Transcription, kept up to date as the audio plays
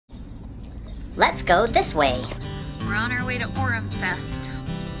Let's go this way. We're on our way to Orem Fest.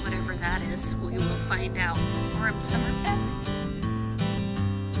 Whatever that is, we will find out. Orem Summerfest?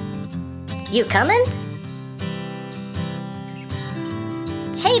 You coming?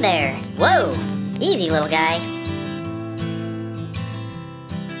 Hey there! Whoa! Easy, little guy.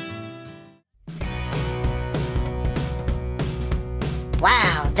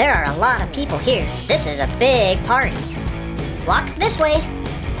 Wow, there are a lot of people here. This is a big party. Walk this way.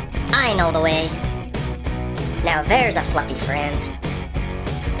 I know the way. Now there's a fluffy friend.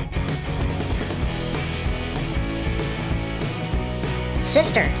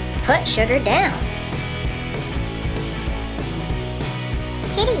 Sister, put sugar down.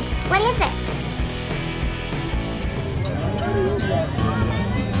 Kitty, what is it?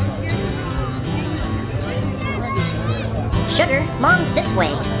 Sugar, Mom's this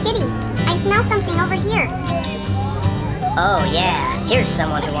way. Kitty, I smell something over here. Oh yeah, here's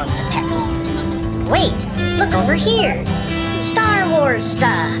someone who wants to pet me. Wait, look over here. Star Wars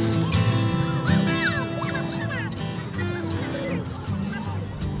stuff.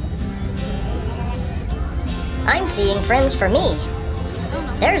 I'm seeing friends for me.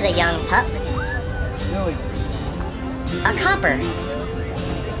 There's a young pup. A copper.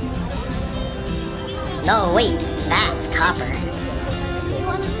 No, wait, that's Copper. You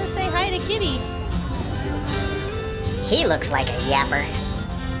wanted to say hi to Kitty. He looks like a yapper.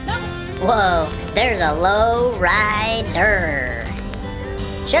 Whoa, there's a low rider.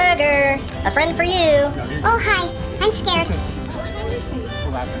 Sugar, a friend for you. Oh, hi. I'm scared.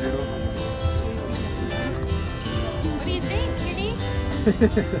 What do you think, Kitty?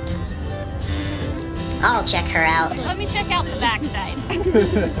 I'll check her out. Let me check out the backside.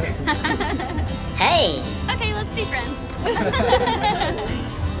 Hey! Okay, let's be friends.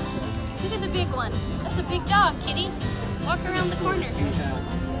 Look at the big one. That's a big dog, Kitty. Walk around the corner here.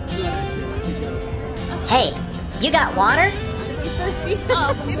 Hey, you got water? Thirsty.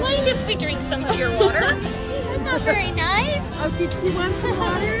 Oh, do you mind if we drink some of your water? That's not very nice. Oh, did she want some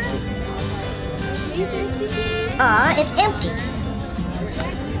water? Are you thirsty? Aw, it's empty.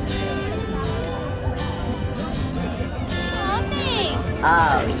 Aw, thanks.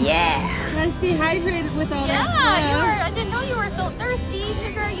 Oh, yeah. Gotta stay hydrated with all that Yeah, stuff. I didn't know you were so thirsty.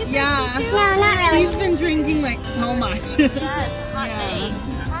 Sugar, are you thirsty Yeah. too? No, not really. She's been drinking like so much. Yeah, it's a hot Yeah. day.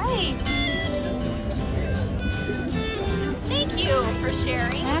 Hi. Thank you for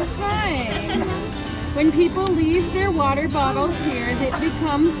sharing. That's right. When people leave their water bottles here, it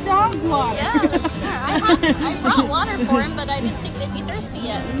becomes dog water. Yeah, that's fair. I brought water for him, but I didn't think they'd be thirsty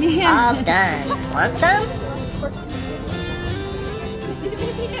yet. Yeah. All done. Want some?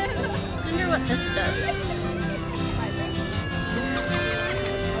 Wonder what this does.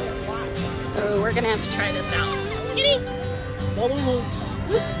 Oh, we're gonna have to try this out. Kitty!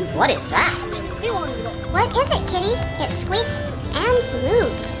 What is that? What is it, Kitty? It squeaks and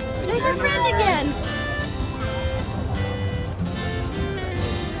moves. There's your friend again.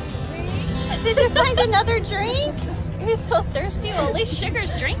 Did you find another drink? You're so thirsty. Well, at least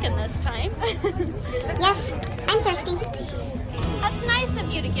Sugar's drinking this time. Yes, I'm thirsty. That's nice of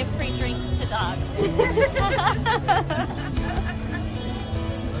you to give free drinks to dogs.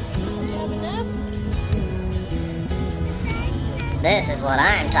 This is what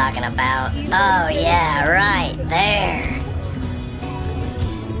I'm talking about. Oh, yeah, right there.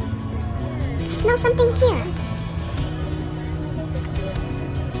 I smell something here.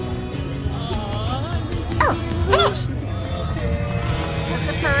 Oh, an itch. At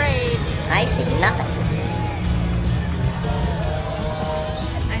the parade. I see nothing.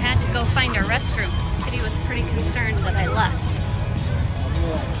 I had to go find a restroom. Kitty was pretty concerned that I left.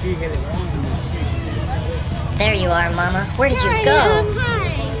 There you are, Mama. Where did you Hi. go?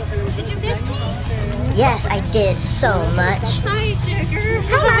 Did you miss me? Yes, I did so much. Hi, Sugar.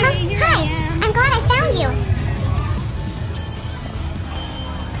 Hi, Mama. Here Hi. I am. I'm glad I found you.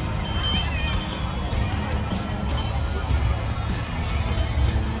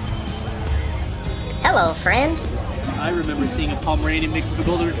 Hello, friend. I remember seeing a Pomeranian mixed with a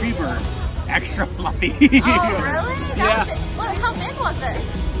golden retriever. Extra fluffy. Oh, really? Yeah. How big was it?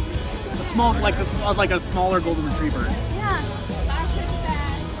 A small, like a smaller golden retriever. Yeah.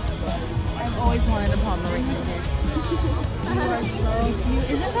 I've always wanted a Pomeranian. You are so cute.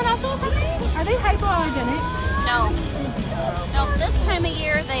 Is this one also a Pomeranian? Are they hypoallergenic? No. No, this time of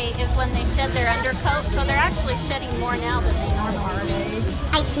year is when they shed their undercoat, so they're actually shedding more now than they normally do.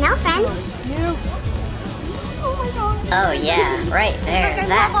 I smell friends. Cute. Oh my god. Oh, yeah, right there. It's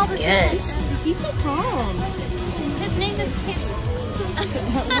like I love all That's this good. attention. He's so calm. His name is Kitty.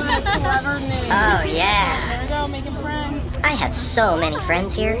 What a clever name. Oh, yeah. There we go, making friends. I had so many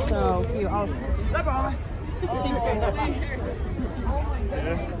friends here. So cute. Oh, step on.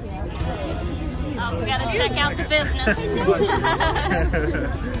 Oh, we gotta check out the business.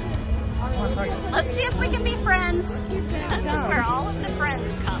 Let's see if we can be friends. This is where all of the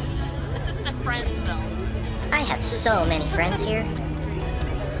friends come. This is the friend zone. I had so many friends here.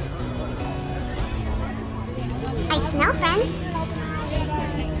 I smell friends.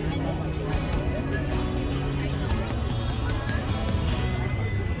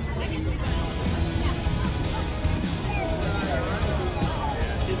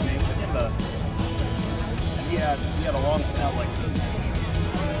 Yeah, he had a long snout like this.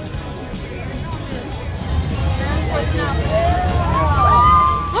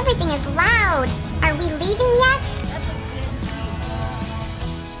 Everything is loud. Are we leaving yet?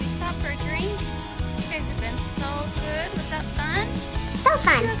 We stopped for a drink. You guys have been so good. Was that fun? So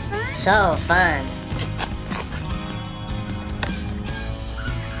fun. So fun.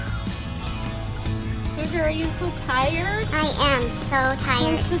 Sugar, are you so tired? I am so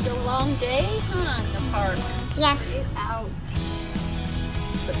tired. It's such a long day, huh? In the park. Yes. Get out.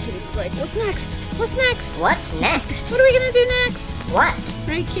 But Kitty's like, what's next? What's next? What's next? What are we gonna do next? What?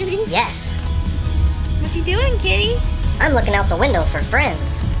 Right, Kitty? Yes. What you doing, Kitty? I'm looking out the window for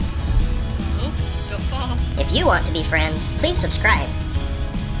friends. Oh, don't fall. If you want to be friends, please subscribe.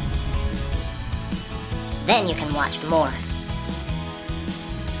 Then you can watch more.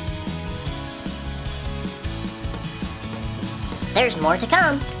 There's more to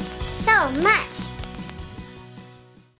come. So much.